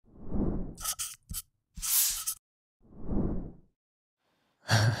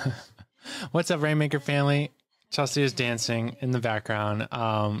What's up, Rainmaker family? Chelsea is dancing in the background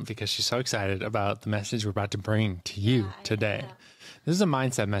because she's so excited about the message we're about to bring to you today. This is a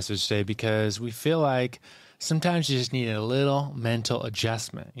mindset message today because we feel like sometimes you just need a little mental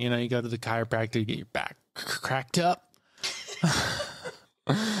adjustment. You know, you go to the chiropractor, you get your back cracked up.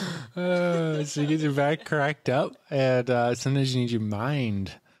 So you get your back cracked up, and sometimes you need your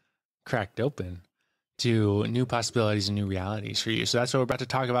mind cracked open to new possibilities and new realities for you. So that's what we're about to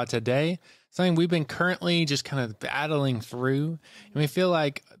talk about today. Something we've been currently just kind of battling through. And we feel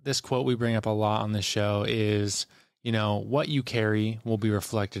like this quote we bring up a lot on this show is, you know, what you carry will be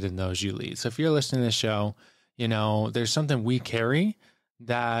reflected in those you lead. So if you're listening to this show, you know, there's something we carry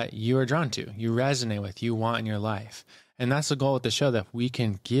that you are drawn to, you resonate with, you want in your life. And that's the goal with the show, that we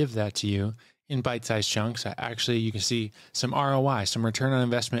can give that to you in bite-sized chunks. Actually, you can see some ROI, some return on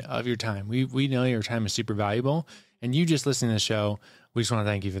investment of your time. We know your time is super valuable, and you just listening to the show, we just want to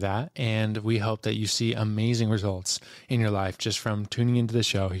thank you for that. And we hope that you see amazing results in your life just from tuning into the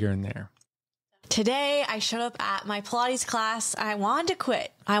show here and there. Today, I showed up at my Pilates class. I wanted to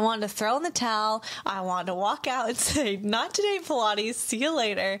quit. I wanted to throw in the towel. I wanted to walk out and say, not today, Pilates. See you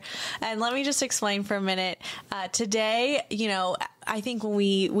later. And let me just explain for a minute. Today, you know, I think when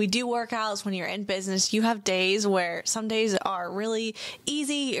we do workouts, when you're in business, you have days where some days are really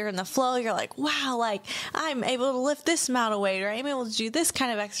easy. You're in the flow. You're like, wow, like I'm able to lift this amount of weight, or I'm able to do this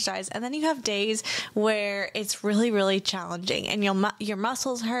kind of exercise. And then you have days where it's really, really challenging, and your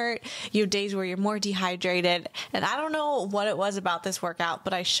muscles hurt. You have days where you're more dehydrated. And I don't know what it was about this workout,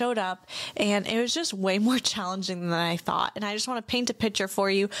 but I showed up and it was just way more challenging than I thought. And I just want to paint a picture for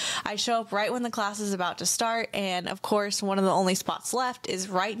you. I show up right when the class is about to start. And of course, one of the only spots left is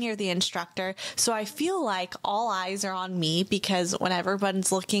right near the instructor. So I feel like all eyes are on me, because when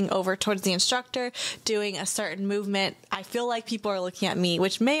everyone's looking over towards the instructor doing a certain movement, I feel like people are looking at me,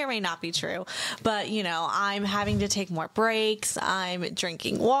 which may or may not be true. But, you know, I'm having to take more breaks. I'm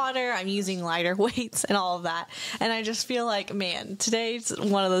drinking water. I'm using lighter weights and all of that. And I just feel like, man, today's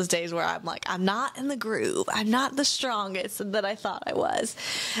one of those days where I'm like, I'm not in the groove. I'm not the strongest that I thought I was.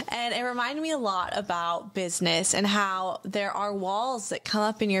 And it reminded me a lot about business and how there are walls that come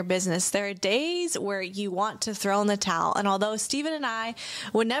up in your business. There are days where you want to throw in the towel. And although Stephen and I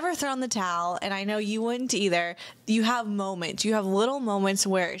would never throw in the towel, and I know you wouldn't either, you have moments, you have little moments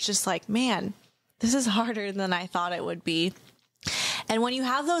where it's just like, man, this is harder than I thought it would be. And when you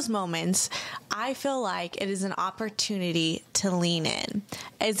have those moments, I feel like it is an opportunity to lean in.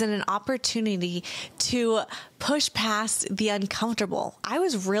 It's an opportunity to push past the uncomfortable. I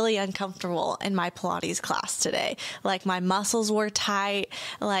was really uncomfortable in my Pilates class today. Like, my muscles were tight.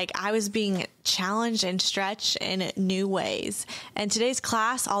 Like, I was being challenged and stretched in new ways. And today's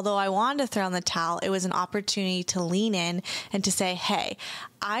class, although I wanted to throw in the towel, it was an opportunity to lean in and to say, hey,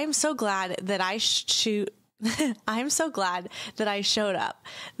 I'm so glad that I'm so glad that I showed up,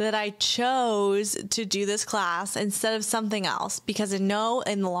 that I chose to do this class instead of something else, because I know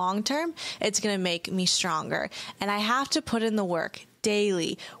in the long term, it's going to make me stronger. And I have to put in the work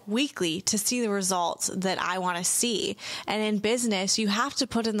daily, weekly, to see the results that I want to see. And in business, you have to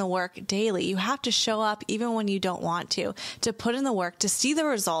put in the work daily. You have to show up even when you don't want to put in the work to see the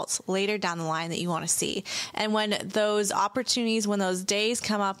results later down the line that you want to see. And when those opportunities, when those days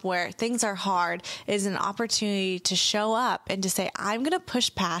come up where things are hard, is an opportunity to show up and to say, I'm going to push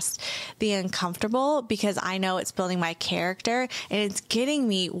past the uncomfortable, because I know it's building my character and it's getting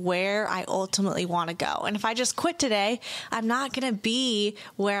me where I ultimately want to go. And if I just quit today, I'm not going to be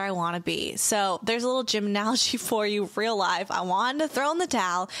where I want to be. So there's a little gym analogy for you, real life. I wanted to throw in the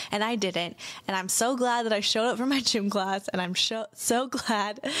towel and I didn't. And I'm so glad that I showed up for my gym class, and I'm so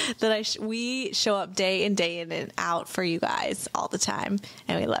glad that we show up day in and out for you guys all the time.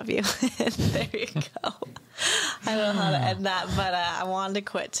 And we love you. There you go. I don't know how to end that, but I wanted to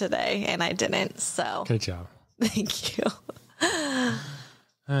quit today and I didn't. So good job. Thank you.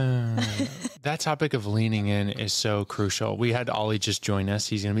 That topic of leaning in is so crucial. We had Ollie just join us.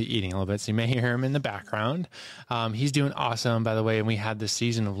 He's going to be eating a little bit, so you may hear him in the background. He's doing awesome, by the way, and we had this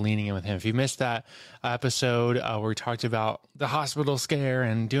season of leaning in with him. If you missed that episode where we talked about the hospital scare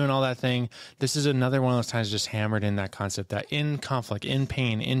and doing all that thing, this is another one of those times just hammered in that concept that in conflict, in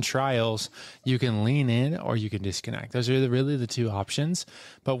pain, in trials, you can lean in or you can disconnect. Those are really the two options.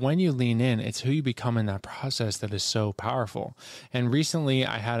 But when you lean in, it's who you become in that process that is so powerful. And recently,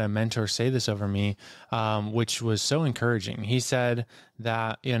 I had a mentor say this over me, which was so encouraging. He said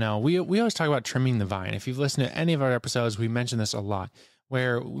that, you know, we always talk about trimming the vine. If you've listened to any of our episodes, we mention this a lot.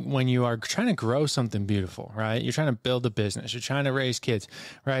 where when you are trying to grow something beautiful, right? You're trying to build a business, you're trying to raise kids,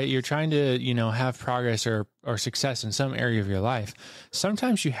 right? You're trying to, have progress or success in some area of your life.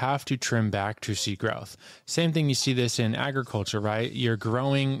 Sometimes you have to trim back to see growth. Same thing, you see this in agriculture, right? You're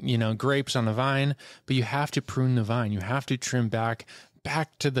growing, grapes on a vine, but you have to prune the vine. You have to trim back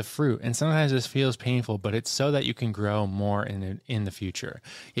to the fruit. And sometimes this feels painful, but it's so that you can grow more in the future.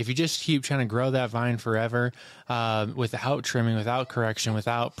 If you just keep trying to grow that vine forever, without trimming, without correction,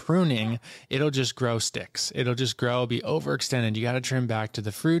 without pruning, it'll just grow sticks. It'll just grow, be overextended. You got to trim back to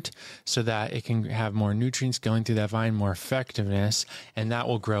the fruit so that it can have more nutrients going through that vine, more effectiveness, and that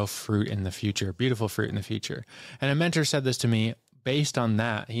will grow fruit in the future, beautiful fruit in the future. And a mentor said this to me. Based on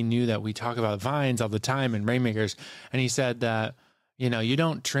that, he knew that we talk about vines all the time in Rainmakers, and he said that you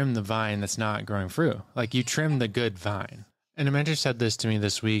don't trim the vine that's not growing fruit. Like, you trim the good vine. And a mentor said this to me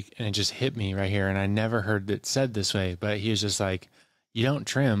this week, and it just hit me right here. And I never heard it said this way, but he was just like, you don't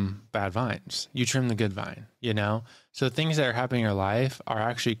trim bad vines. You trim the good vine, So things that are happening in your life are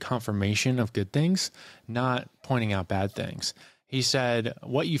actually confirmation of good things, not pointing out bad things. He said,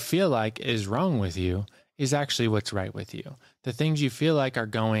 what you feel like is wrong with you is actually what's right with you. The things you feel like are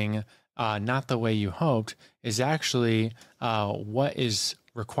going not the way you hoped is actually what is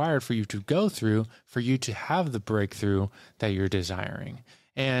required for you to go through for you to have the breakthrough that you're desiring.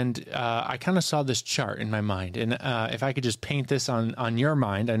 And I kind of saw this chart in my mind. And if I could just paint this on your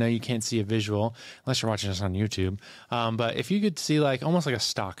mind, I know you can't see a visual unless you're watching this on YouTube. But if you could see almost like a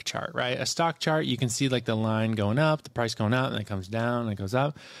stock chart, right? A stock chart, you can see the line going up, the price going up, and it comes down and it goes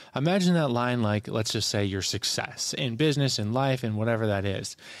up. Imagine that line let's just say your success in business, in life, and whatever that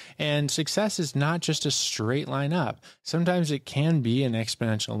is. And success is not just a straight line up. Sometimes it can be an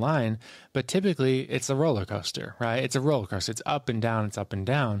exponential line, but typically it's a roller coaster, right? It's a roller coaster. It's up and down. It's up and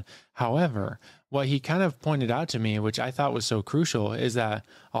down. However, what he kind of pointed out to me, which I thought was so crucial, is that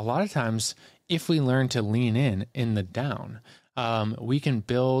a lot of times if we learn to lean in the down, we can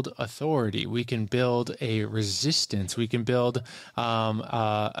build authority. We can build a resistance. We can build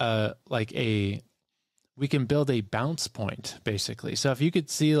we can build a bounce point, basically. So if you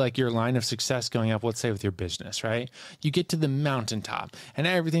could see your line of success going up, let's say with your business, right? You get to the mountaintop and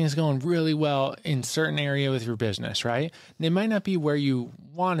everything is going really well in certain area with your business, right? And it might not be where you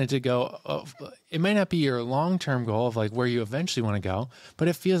wanted to go. It might not be your long-term goal of where you eventually want to go, but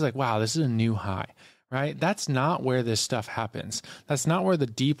it feels like, wow, this is a new high. Right? That's not where this stuff happens. That's not where the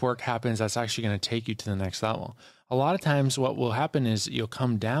deep work happens. That's actually going to take you to the next level. A lot of times what will happen is you'll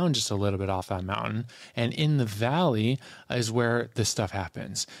come down just a little bit off that mountain, and in the valley is where this stuff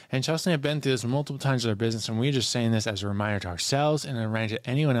happens. And Chelsea and I have been through this multiple times in our business, and we're just saying this as a reminder to ourselves and a reminder to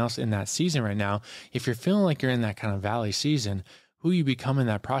anyone else in that season right now. If you're feeling like you're in that kind of valley season, who you become in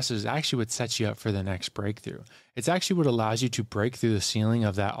that process is actually what sets you up for the next breakthrough. It's actually what allows you to break through the ceiling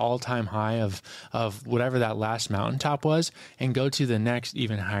of that all-time high of whatever that last mountaintop was and go to the next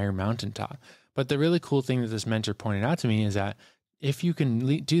even higher mountaintop. But the really cool thing that this mentor pointed out to me is that if you can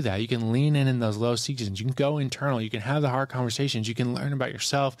do that, you can lean in those low seasons. You can go internal. You can have the hard conversations. You can learn about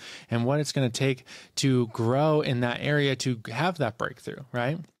yourself and what it's going to take to grow in that area to have that breakthrough,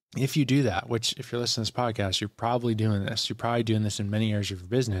 right? If you do that, which if you're listening to this podcast, you're probably doing this. You're probably doing this in many areas of your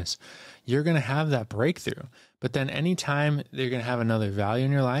business. You're going to have that breakthrough. But then anytime you're going to have another value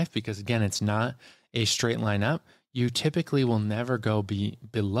in your life, because again, it's not a straight line up, you typically will never go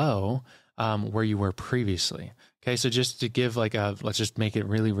below where you were previously. Okay, so just to give let's just make it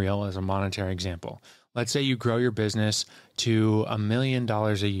really real as a monetary example. Let's say you grow your business to $1 million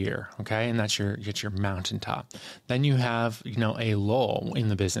a year, okay? And that's your mountaintop. Then you have, a lull in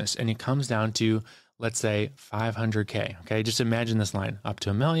the business, and it comes down to, let's say, 500K, okay? Just imagine this line, up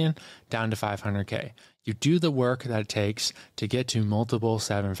to $1 million, down to 500K. You do the work that it takes to get to multiple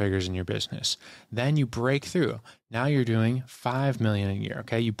seven figures in your business. Then you break through. Now you're doing 5 million a year,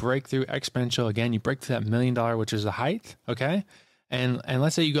 okay? You break through exponential again. You break through that $1 million, which is the height, okay? And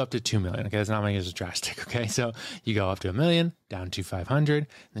let's say you go up to 2 million. Okay, it's not making it as drastic. Okay, so you go up to 1 million, down to 500,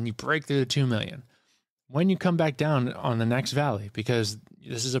 then you break through the 2 million. When you come back down on the next valley, because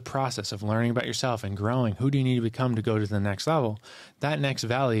this is a process of learning about yourself and growing, who do you need to become to go to the next level? That next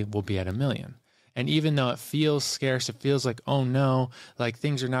valley will be at 1 million. And even though it feels scarce, it feels like, oh no,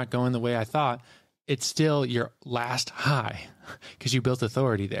 things are not going the way I thought, it's still your last high because you built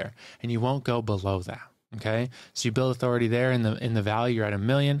authority there, and you won't go below that. Okay. So you build authority there in the valley, you're at 1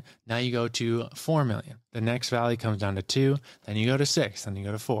 million. Now you go to 4 million. The next valley comes down to 2, then you go to 6, then you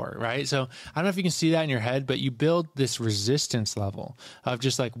go to 4, right? So I don't know if you can see that in your head, but you build this resistance level of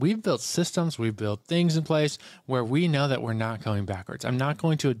just like, we've built systems, we've built things in place where we know that we're not going backwards. I'm not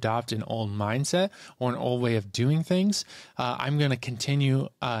going to adopt an old mindset or an old way of doing things. I'm going to continue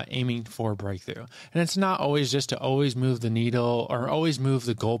aiming for breakthrough. And it's not always just to always move the needle or always move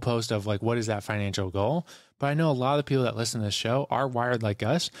the goalpost of like, what is that financial goal? But I know a lot of the people that listen to this show are wired like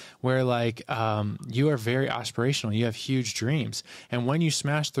us, where like you are very aspirational. You have huge dreams. And when you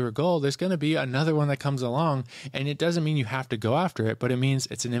smash through a goal, there's going to be another one that comes along. And it doesn't mean you have to go after it, but it means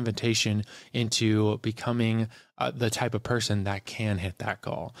it's an invitation into becoming the type of person that can hit that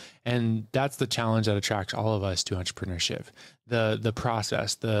goal. And that's the challenge that attracts all of us to entrepreneurship. The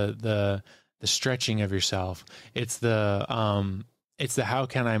process, the stretching of yourself. It's the how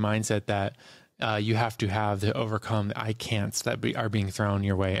can I mindset that you have to have to overcome the I can'ts that are being thrown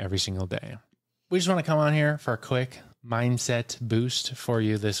your way every single day. We just want to come on here for a quick mindset boost for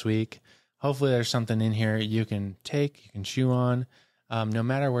you this week. Hopefully there's something in here you can take, you can chew on. No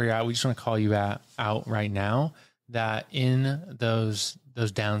matter where you're at, we just want to call you out right now that in those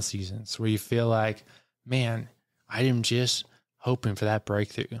down seasons where you feel like, man, I am just hoping for that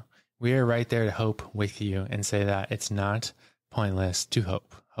breakthrough. We are right there to hope with you and say that it's not pointless to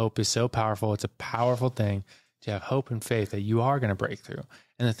hope. Hope is so powerful. It's a powerful thing to have hope and faith that you are going to break through.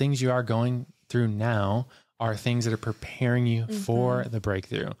 And the things you are going through now are things that are preparing you for the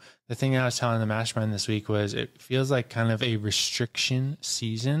breakthrough. The thing I was telling the mastermind this week was it feels like kind of a restriction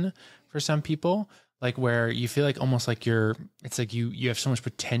season for some people, like where you feel like almost like it's like you have so much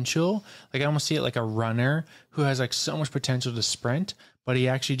potential. Like I almost see it like a runner who has like so much potential to sprint, but he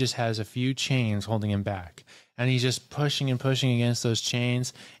actually just has a few chains holding him back. And he's just pushing and pushing against those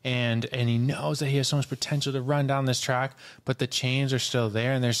chains. And he knows that he has so much potential to run down this track, but the chains are still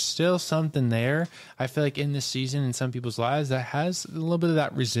there. And there's still something there, I feel like, in this season in some people's lives that has a little bit of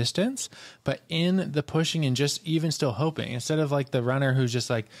that resistance. But in the pushing and just even still hoping, instead of like the runner who's just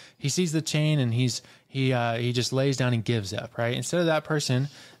like, he sees the chain and he just lays down and gives up, right? Instead of that person,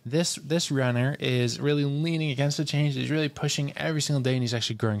 this runner is really leaning against the chains. He's really pushing every single day, and he's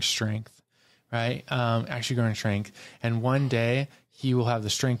actually growing strength. Right? Actually growing strength. And one day he will have the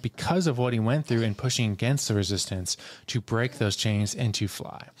strength because of what he went through and pushing against the resistance to break those chains and to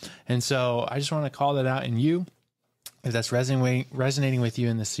fly. And so I just want to call that out in you. If that's resonating with you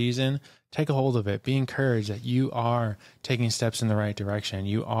in the season, take a hold of it. Be encouraged that you are taking steps in the right direction.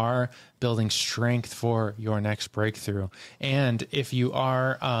 You are building strength for your next breakthrough. And if you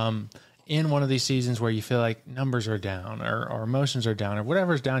are, in one of these seasons where you feel like numbers are down or emotions are down or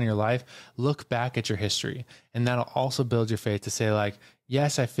whatever's down in your life, look back at your history. And that'll also build your faith to say like,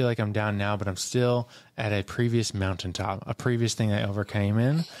 yes, I feel like I'm down now, but I'm still at a previous mountaintop, a previous thing I overcame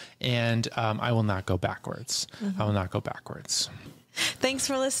in. And I will not go backwards. I will not go backwards. Thanks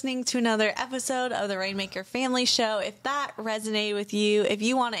for listening to another episode of the Rainmaker Family Show. If that resonated with you, if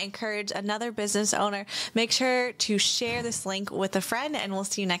you want to encourage another business owner, make sure to share this link with a friend, and we'll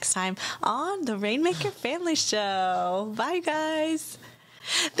see you next time on the Rainmaker Family Show. Bye, guys.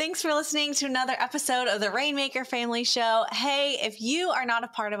 Thanks for listening to another episode of the Rainmaker Family Show. Hey, if you are not a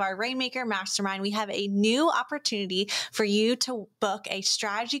part of our Rainmaker Mastermind, we have a new opportunity for you to book a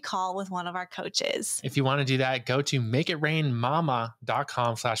strategy call with one of our coaches. If you want to do that, go to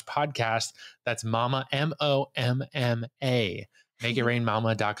makeItRainMama.com/podcast. That's mama, MOMMA.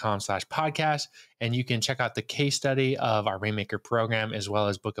 MakeItRainMama.com/podcast. And you can check out the case study of our Rainmaker program, as well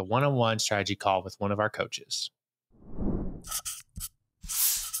as book a one-on-one strategy call with one of our coaches.